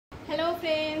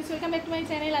Friends welcome back to my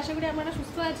channel. आशा करी আপনারা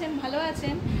সুস্থ আছেন, ভালো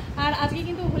আছেন। আর আজকে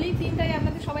কিন্তু হোলির দিন, তাই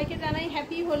আপনাদের সবাইকে জানাই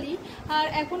হ্যাপি হোলি। আর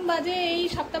এখন বাজে এই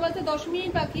 7টা বাজতে 10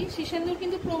 মিনিট বাকি। শীর্ষেন্দুর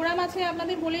কিন্তু প্রোগ্রাম আছে,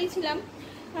 আপনাদের বলেইছিলাম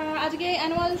আজকে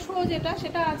অ্যানুয়াল শো যেটা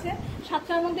সেটা আছে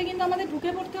 7টার মধ্যে কিন্তু আমাদের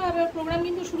ঢুকে পড়তে হবে। ওর প্রোগ্রাম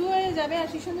কিন্তু শুরু হয়ে যাবে। আর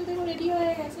শীর্ষেন্দু দেখো রেডি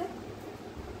হয়ে গেছে,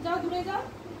 যাও দূরে যাও।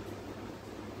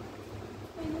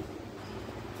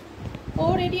 ও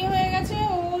রেডি হয়ে গেছে।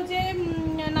 ও যে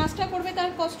নাচটা করবে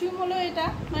তার কস্টিউম হলো এটা,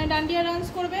 মানে ডান্ডিয়া ডান্স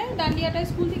করবে। ডান্ডিয়াটা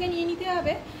স্কুল থেকে নিয়ে নিতে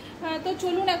হবে। তো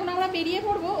চলুন এখন আমরা বেরিয়ে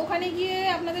পড়বো, ওখানে গিয়ে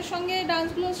আপনাদের সঙ্গে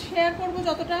ডান্সগুলো শেয়ার করব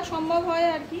যতটা সম্ভব হয়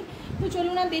আর কি। তো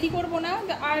চলুন আর দেরি করবো না।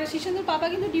 আর শীর্ষেন্দুর পাপা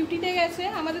কিন্তু ডিউটিতে গেছে,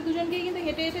 আমাদের দুজনকেই কিন্তু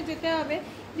হেঁটে হেঁটে যেতে হবে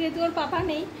যেহেতু ওর পাপা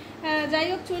নেই। যাই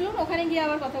হোক চলুন ওখানে গিয়ে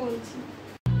আবার কথা বলছি।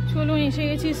 চলুন এসে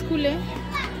গেছি স্কুলে।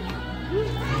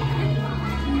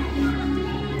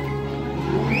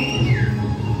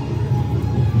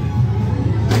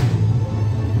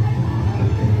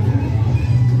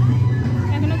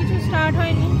 এখনো কিছু স্টার্ট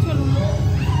হয়নি, চলুন।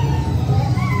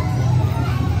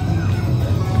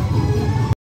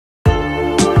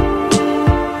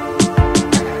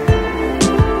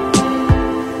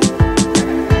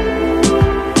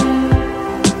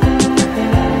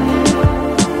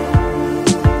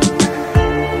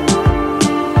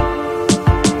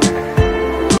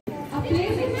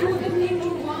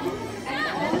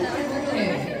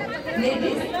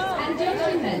 Ladies and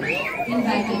gentlemen,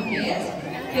 invited guests,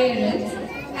 parents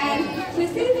and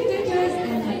facilitators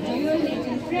and my dear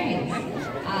little friends,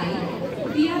 I,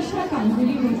 Diyasha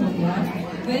Kanghuli Muthuria,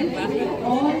 welcome you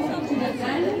all to the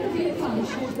annual day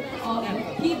function of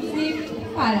Kidzik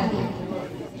Parade.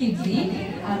 Kidzik,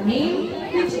 a name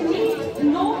which needs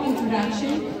no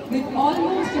introduction, with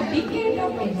almost a decade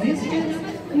of existence,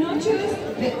 nurtures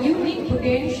the unique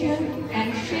potential and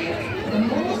shapes the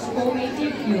most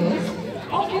formative years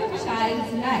of your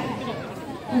child's life.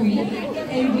 We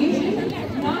envision,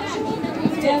 nurture,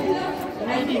 develop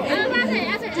and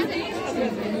elevate today's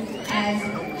children as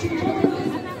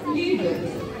tomorrow's leaders,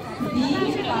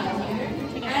 being pioneers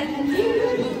and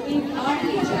leaders in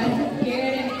early childhood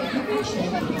care and education.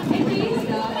 It is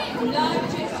the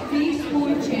largest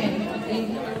preschool chain in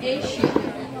Asia.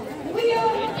 We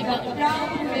are the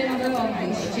proud member of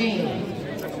this chain.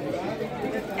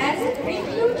 As a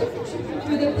prelude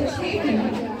to the proceeding,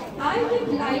 I would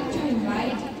like to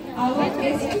invite our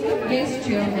esteemed guest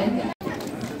chairman,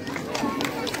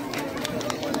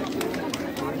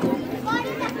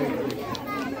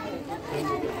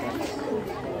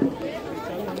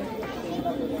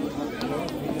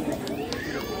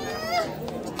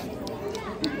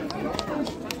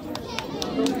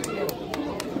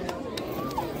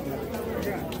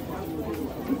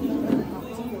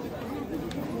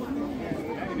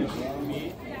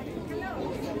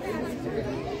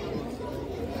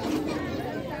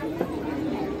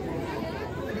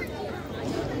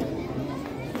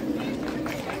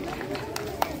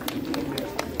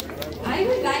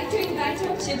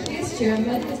 our Chief Guest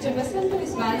Chairman, Mr. Vasant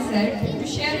Biswal sir, to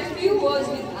share a few words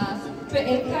with us to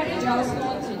encourage our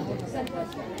small children.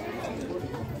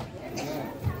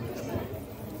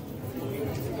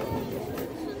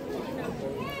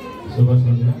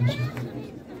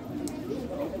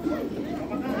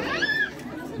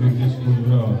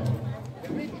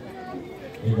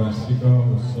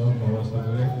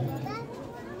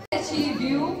 Achieve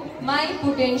you my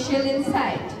potential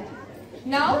insight.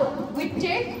 Now, we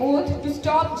take oath to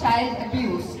stop child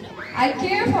abuse. I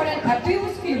care for an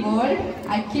abuse-free world.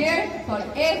 I care for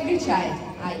every child.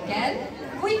 I can,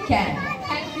 we can.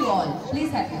 Thank you all.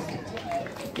 Please have your seat.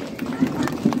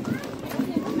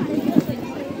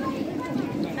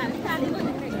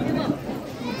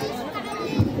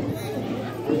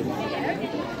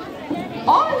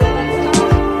 All women start.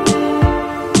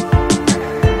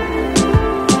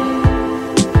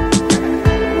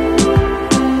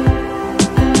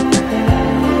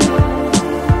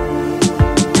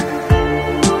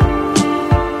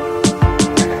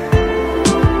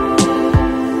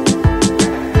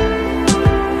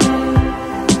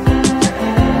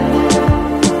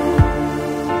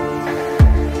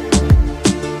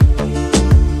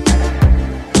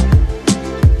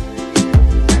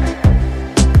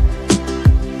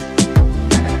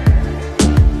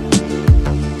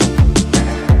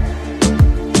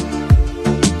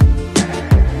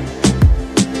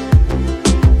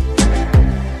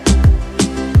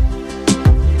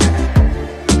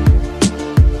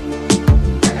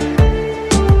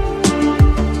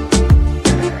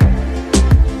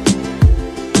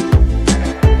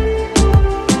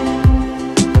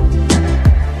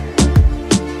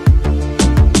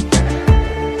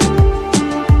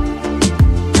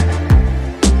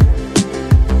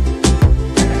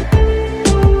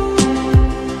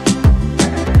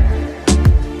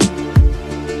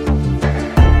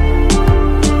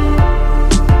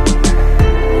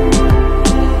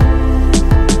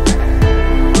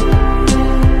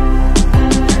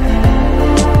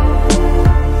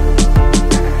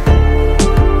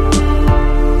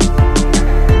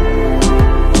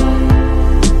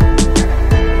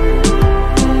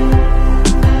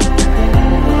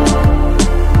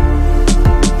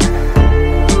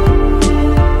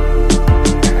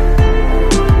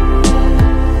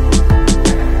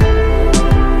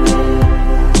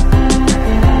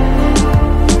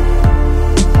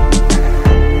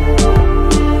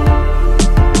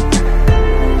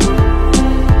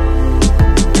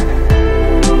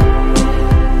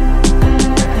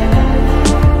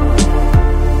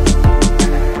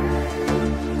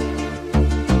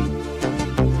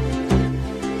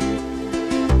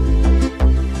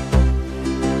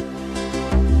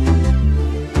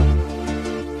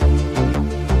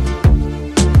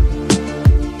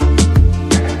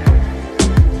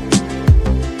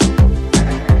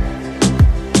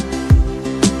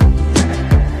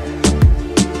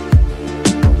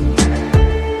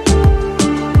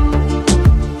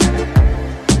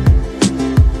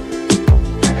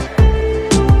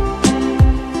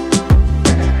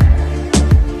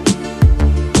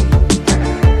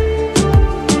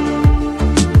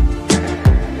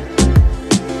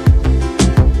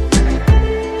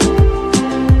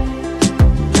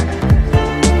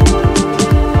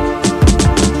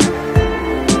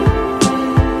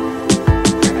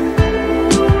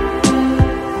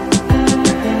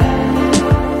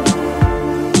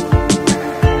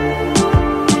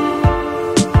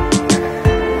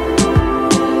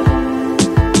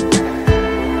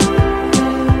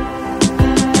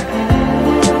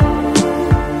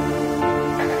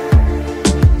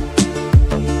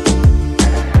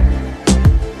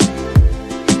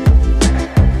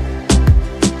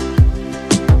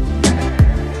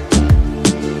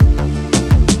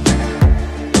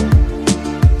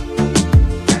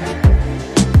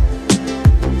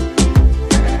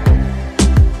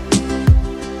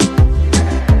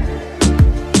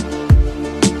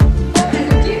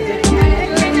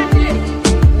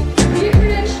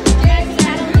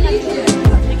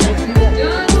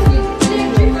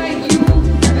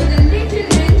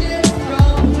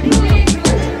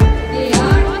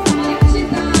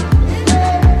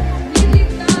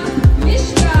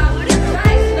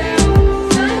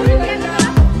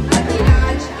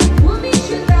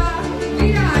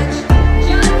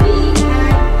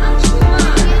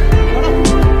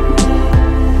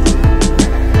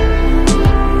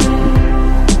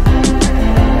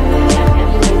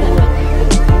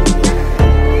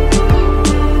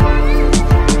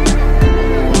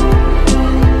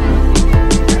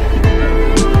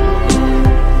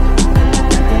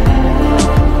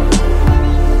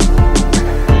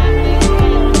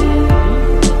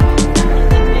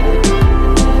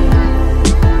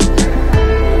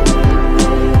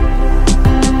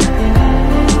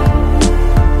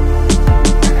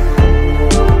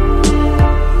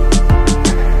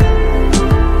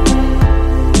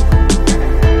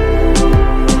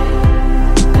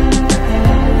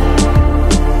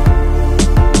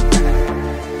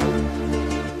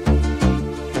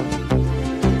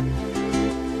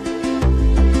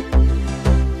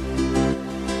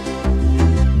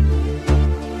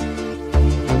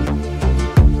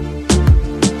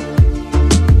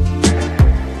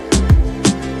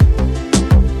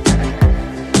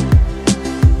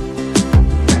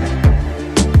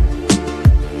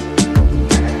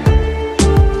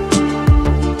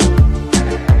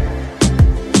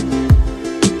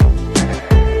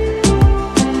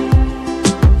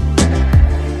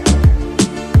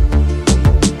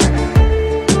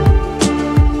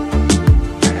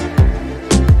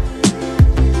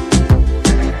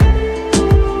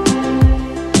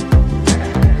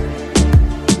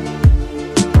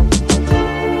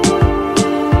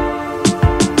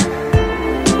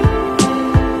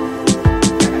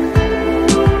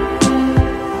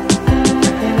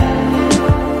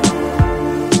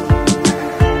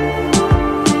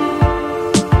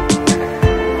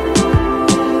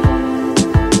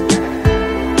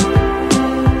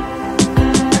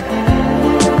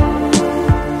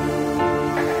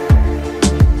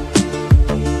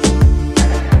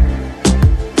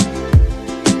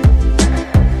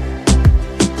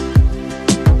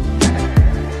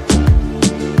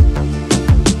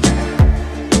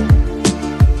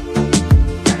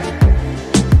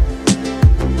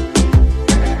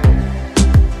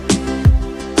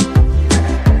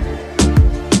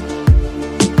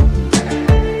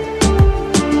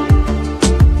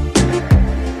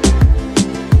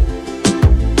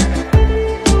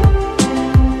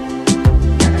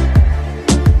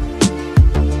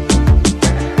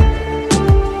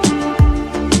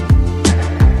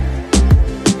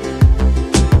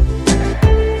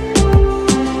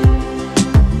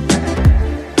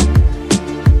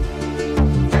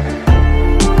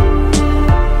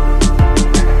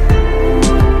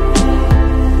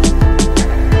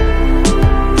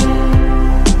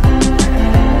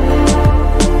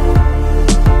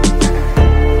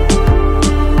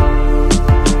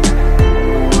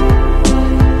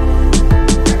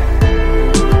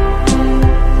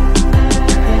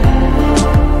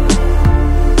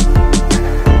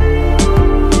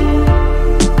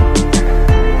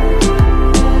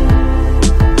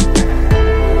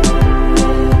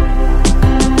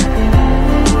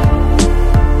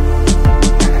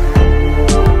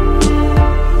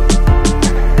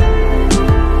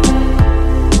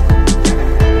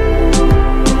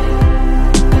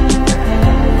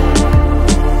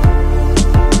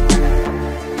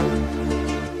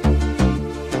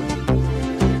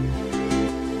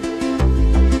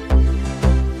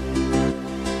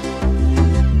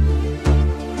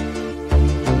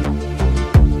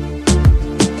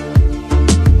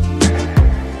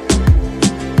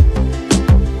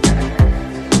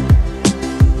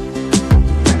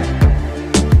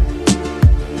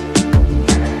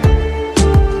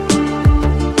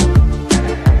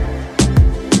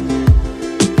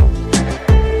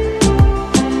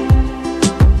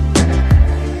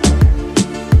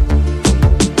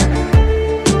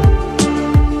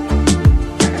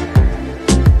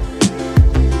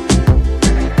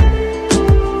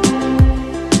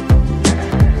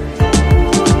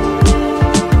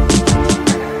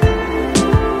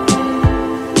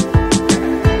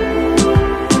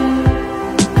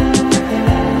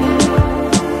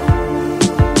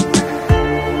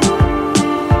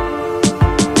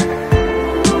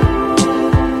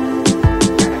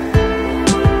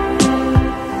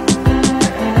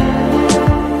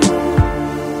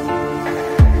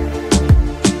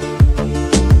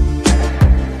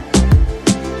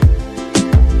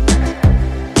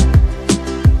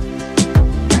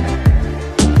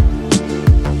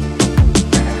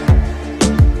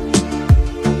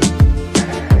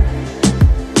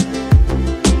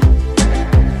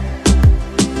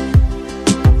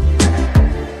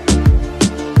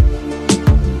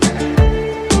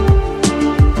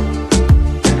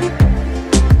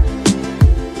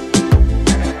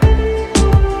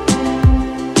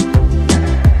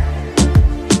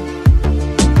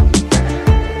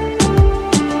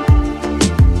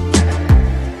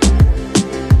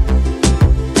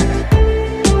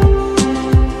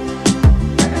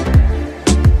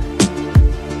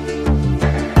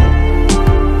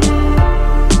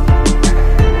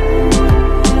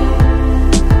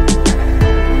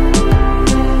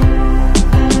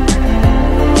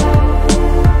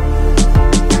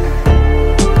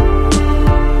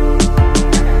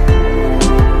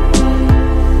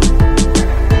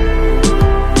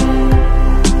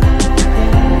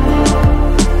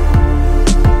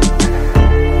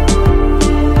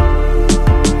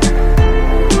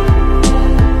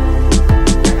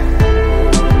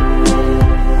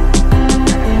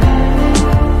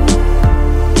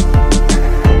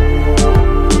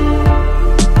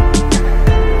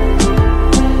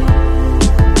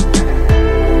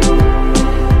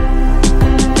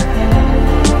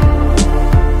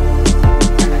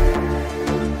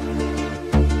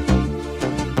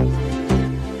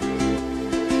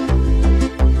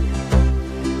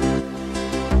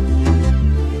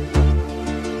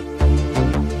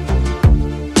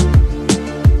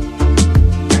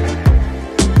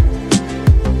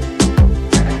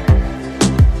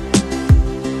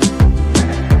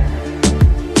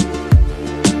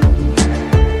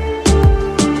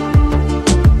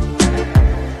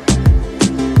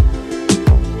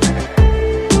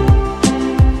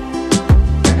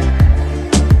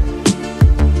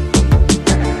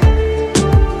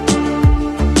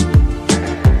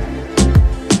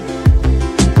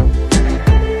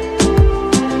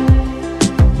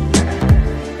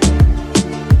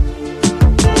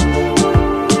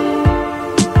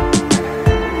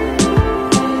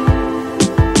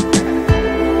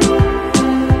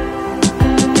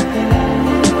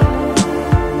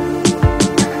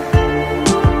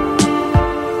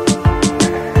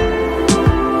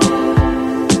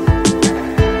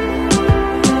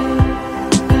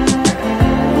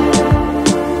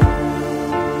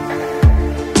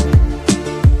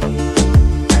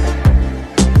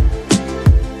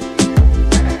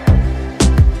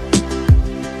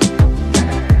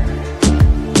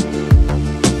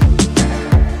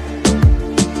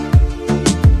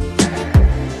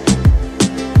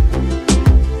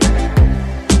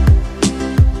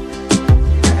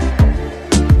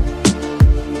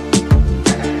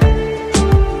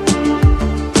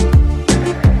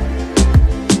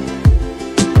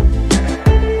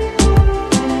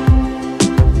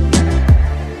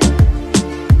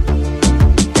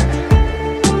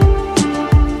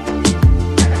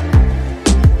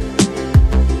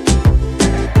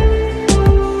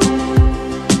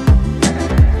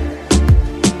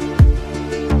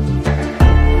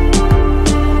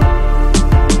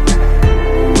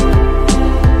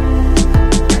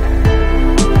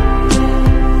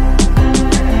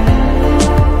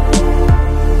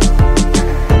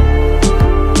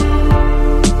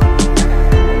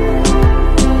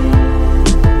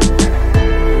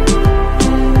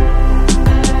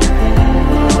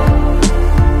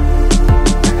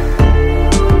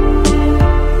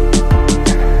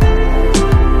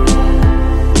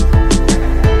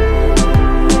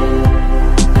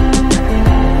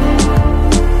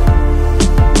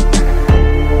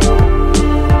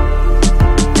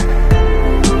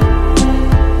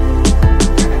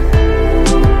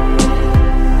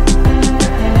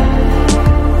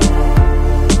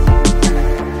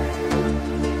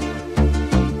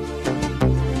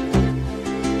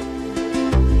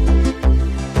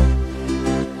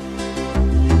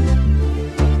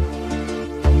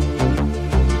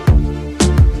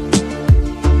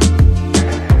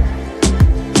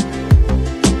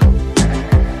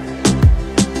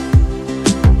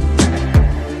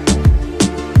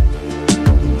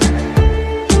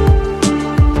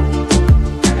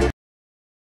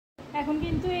 এখন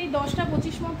কিন্তু এই 10টা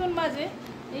 25 মতন বাজে।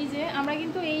 এই যে আমরা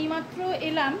কিন্তু এইমাত্র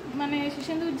এলাম, মানে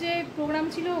শিশেন্দুর যে প্রোগ্রাম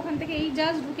ছিল ওখান থেকে এই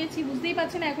জাস্ট ঢুকেছি। বুঝতেই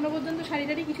পারছেন এখনও পর্যন্ত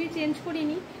শাড়ি কিছুই চেঞ্জ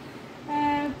করিনি।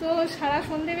 তো সারা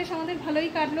সন্ধে বেশ আমাদের ভালোই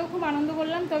কাটলো, খুব আনন্দ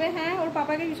করলাম। তবে হ্যাঁ, ওর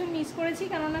পাপাকে ভীষণ মিস করেছি,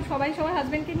 কেননা সবাই সবার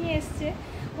হাজব্যান্ডকে নিয়ে এসছে।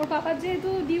 ওর পাপার যেহেতু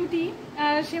ডিউটি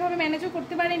সেভাবে ম্যানেজও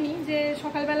করতে পারেনি যে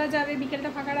সকালবেলা যাবে বিকেলটা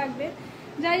ফাঁকা রাখবে।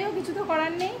 যাই হোক, কিছু তো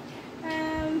করার নেই,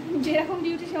 যেরকম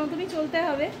ডিউটি সেরকমই চলতে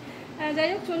হবে। যাই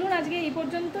হোক, চলুন আজকে এই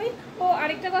পর্যন্তই। ও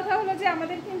আরেকটা কথা হলো যে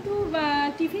আমাদের কিন্তু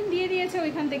টিফিন দিয়ে দিয়েছে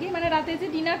ওইখান থেকেই, মানে রাতে যে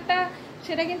ডিনারটা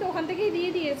সেটা কিন্তু ওখান থেকেই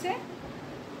দিয়ে দিয়েছে,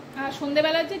 আর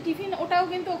সন্ধেবেলার যে টিফিন ওটাও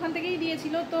কিন্তু ওখান থেকেই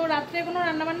দিয়েছিল। তো রাত্রে কোনো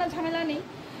রান্নাবান্না ঝামেলা নেই,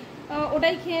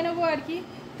 ওটাই খেয়ে নেবো আর কি।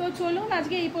 তো চলুন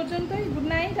আজকে এই পর্যন্তই। গুড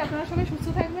নাইট, আপনারা সবাই সুস্থ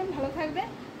থাকবেন, ভালো থাকবেন,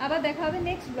 আবার দেখা হবে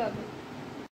নেক্সট ব্লগে।